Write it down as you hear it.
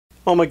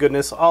Oh my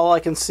goodness, all I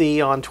can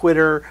see on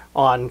Twitter,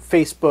 on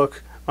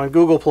Facebook, on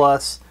Google+,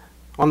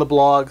 on the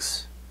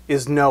blogs,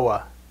 is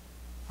Noah.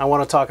 I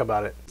want to talk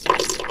about it.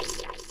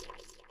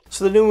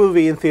 So the new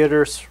movie in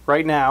theaters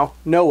right now,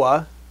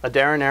 Noah, a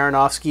Darren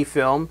Aronofsky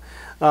film,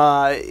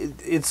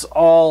 it's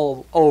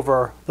all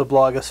over the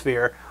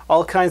blogosphere.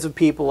 All kinds of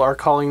people are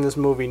calling this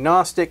movie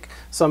Gnostic.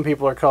 Some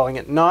people are calling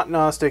it not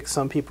Gnostic.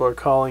 Some people are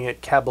calling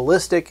it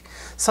Kabbalistic.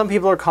 Some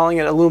people are calling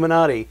it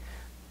Illuminati.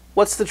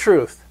 What's the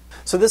truth?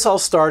 So this all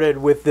started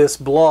with this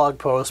blog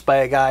post by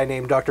a guy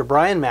named Dr.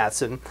 Brian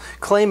Mattson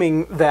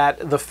claiming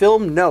that the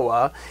film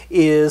Noah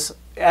is,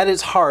 at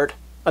its heart,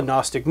 a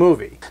Gnostic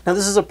movie. Now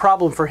this is a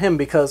problem for him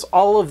because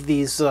all of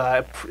these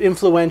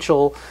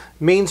influential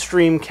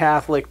mainstream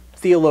Catholic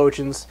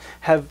theologians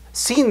have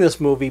seen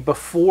this movie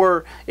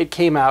before it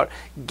came out,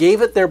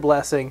 gave it their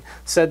blessing,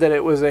 said that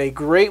it was a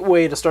great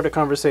way to start a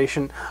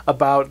conversation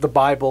about the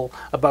Bible,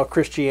 about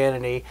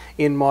Christianity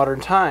in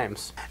modern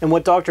times. And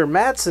what Dr.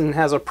 Mattson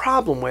has a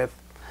problem with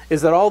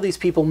is that all these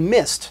people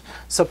missed,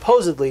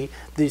 supposedly,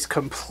 these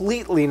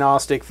completely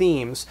Gnostic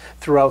themes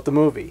throughout the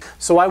movie.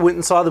 So I went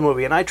and saw the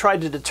movie, and I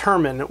tried to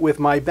determine with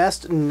my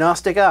best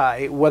Gnostic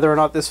eye whether or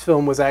not this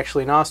film was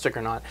actually Gnostic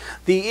or not.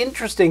 The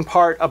interesting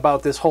part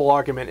about this whole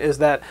argument is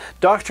that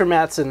Dr.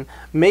 Mattson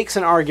makes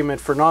an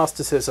argument for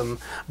Gnosticism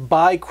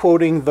by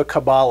quoting the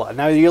Kabbalah.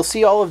 Now you'll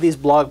see all of these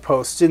blog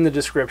posts in the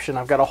description.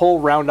 I've got a whole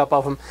roundup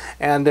of them,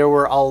 and there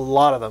were a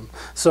lot of them.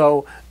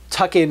 So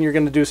tuck in, you're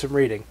going to do some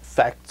reading.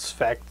 Facts,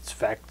 facts,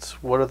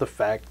 facts. What are the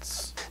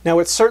facts? Now,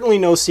 it's certainly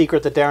no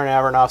secret that Darren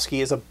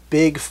Aronofsky is a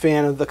big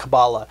fan of the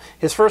Kabbalah.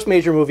 His first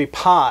major movie,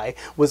 Pi,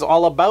 was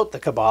all about the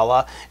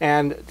Kabbalah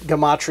and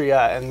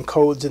gematria and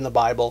codes in the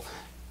Bible.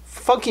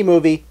 Funky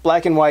movie,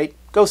 black and white.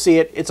 Go see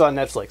it. It's on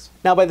Netflix.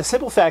 Now, by the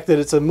simple fact that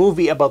it's a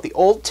movie about the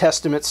Old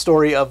Testament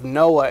story of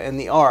Noah and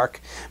the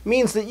Ark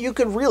means that you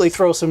could really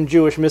throw some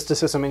Jewish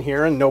mysticism in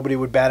here and nobody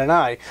would bat an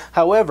eye.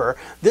 However,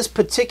 this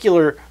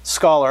particular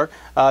scholar,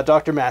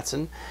 Dr.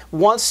 Mattson,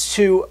 wants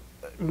to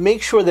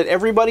make sure that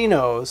everybody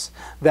knows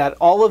that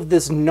all of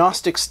this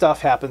Gnostic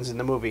stuff happens in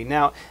the movie.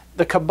 Now,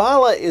 the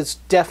Kabbalah is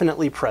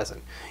definitely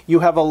present.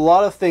 You have a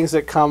lot of things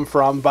that come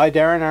from, by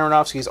Darren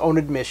Aronofsky's own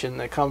admission,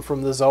 that come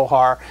from the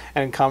Zohar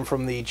and come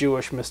from the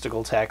Jewish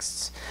mystical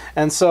texts.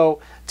 And so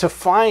to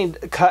find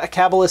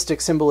Kabbalistic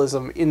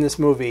symbolism in this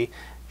movie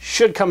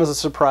should come as a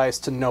surprise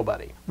to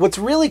nobody. What's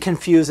really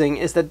confusing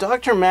is that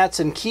Dr.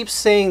 Mattson keeps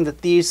saying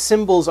that these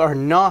symbols are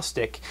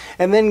Gnostic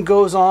and then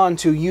goes on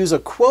to use a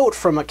quote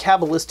from a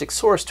Kabbalistic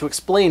source to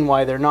explain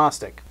why they're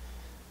Gnostic.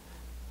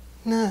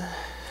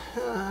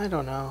 I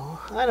don't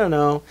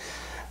know.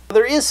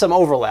 There is some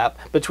overlap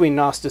between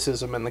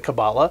Gnosticism and the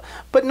Kabbalah,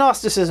 but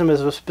Gnosticism is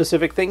a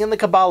specific thing and the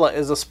Kabbalah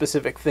is a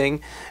specific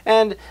thing,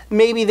 and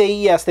maybe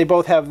they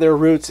both have their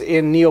roots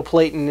in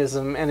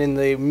Neoplatonism and in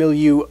the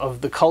milieu of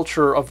the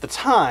culture of the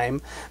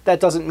time. That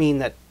doesn't mean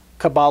that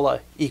Kabbalah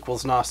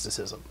equals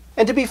Gnosticism.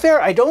 And to be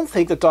fair, I don't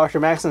think that Dr.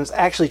 Mattson is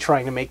actually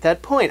trying to make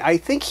that point. I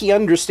think he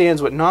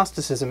understands what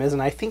Gnosticism is,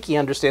 and I think he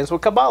understands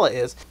what Kabbalah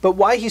is. But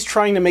why he's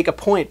trying to make a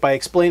point by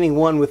explaining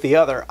one with the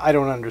other, I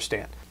don't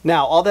understand.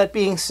 Now, all that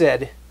being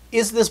said,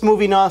 is this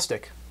movie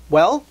Gnostic?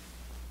 Well,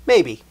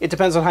 maybe. It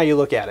depends on how you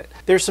look at it.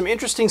 There's some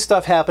interesting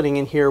stuff happening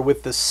in here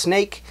with the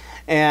snake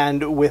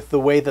and with the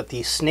way that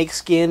the snake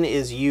skin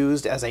is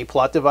used as a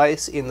plot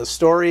device in the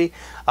story.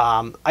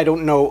 I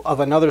don't know of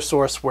another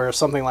source where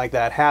something like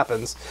that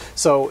happens,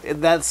 so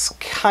that's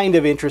kind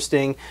of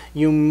interesting.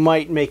 You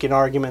might make an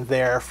argument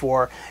there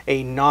for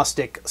a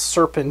Gnostic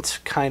serpent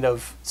kind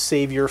of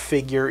savior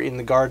figure in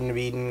the Garden of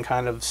Eden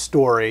kind of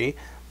story.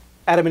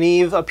 Adam and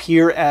Eve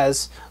appear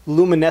as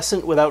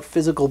luminescent without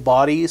physical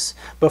bodies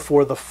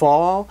before the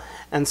fall,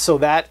 and so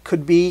that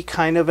could be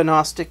kind of a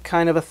Gnostic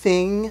kind of a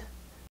thing.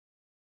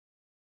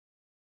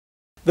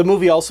 The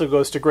movie also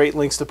goes to great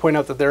lengths to point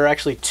out that there are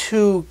actually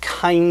two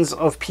kinds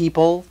of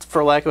people,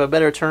 for lack of a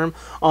better term,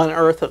 on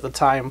Earth at the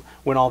time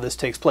when all this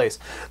takes place.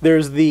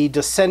 There's the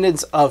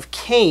descendants of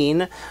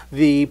Cain,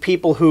 the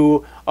people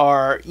who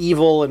are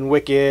evil and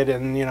wicked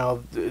and, you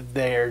know,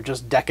 they're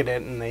just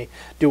decadent and they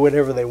do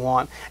whatever they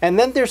want. And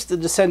then there's the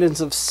descendants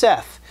of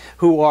Seth,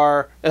 who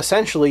are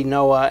essentially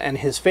Noah and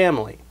his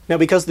family. Now,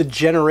 because the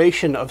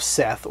generation of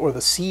Seth, or the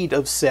seed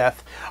of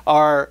Seth,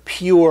 are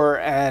pure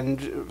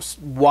and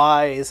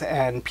wise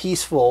and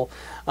peaceful,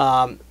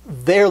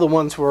 they're the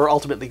ones who are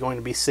ultimately going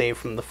to be saved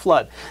from the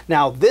flood.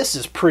 Now, this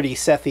is pretty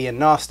Sethian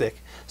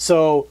Gnostic,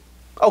 so,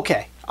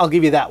 okay, I'll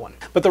give you that one.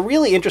 But the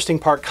really interesting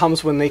part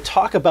comes when they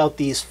talk about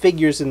these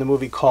figures in the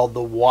movie called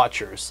the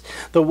Watchers.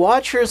 The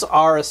Watchers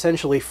are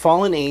essentially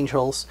fallen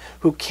angels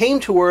who came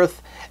to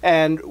Earth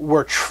and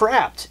were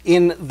trapped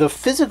in the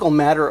physical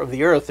matter of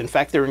the Earth. In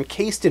fact, they're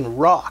encased in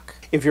rock.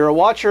 If you're a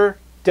Watcher,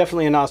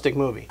 definitely a Gnostic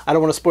movie. I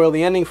don't want to spoil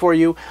the ending for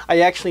you. I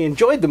actually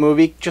enjoyed the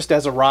movie just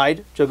as a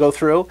ride to go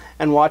through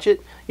and watch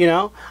it. You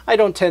know, I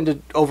don't tend to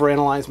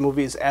overanalyze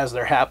movies as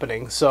they're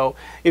happening. So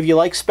if you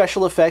like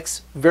special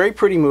effects, very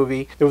pretty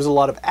movie. There was a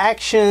lot of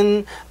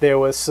action. There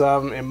was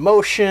some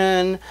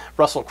emotion.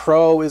 Russell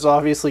Crowe is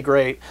obviously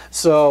great.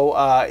 So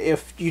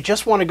if you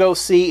just want to go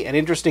see an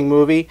interesting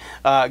movie,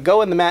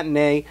 go in the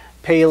matinee,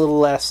 pay a little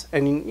less,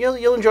 and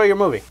you'll enjoy your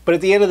movie. But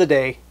at the end of the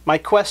day, my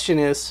question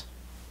is,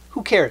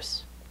 who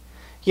cares?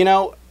 You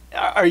know,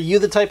 are you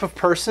the type of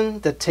person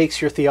that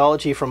takes your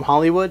theology from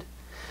Hollywood?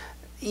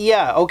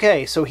 Yeah,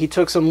 okay, so he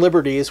took some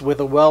liberties with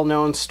a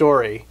well-known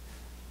story.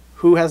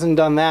 Who hasn't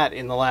done that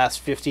in the last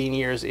 15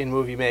 years in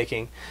movie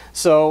making?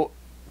 So,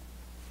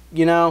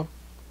 you know,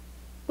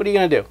 what are you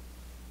going to do?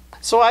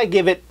 So I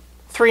give it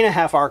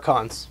 3.5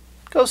 Archons.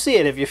 Go see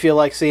it if you feel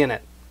like seeing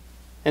it.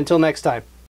 Until next time.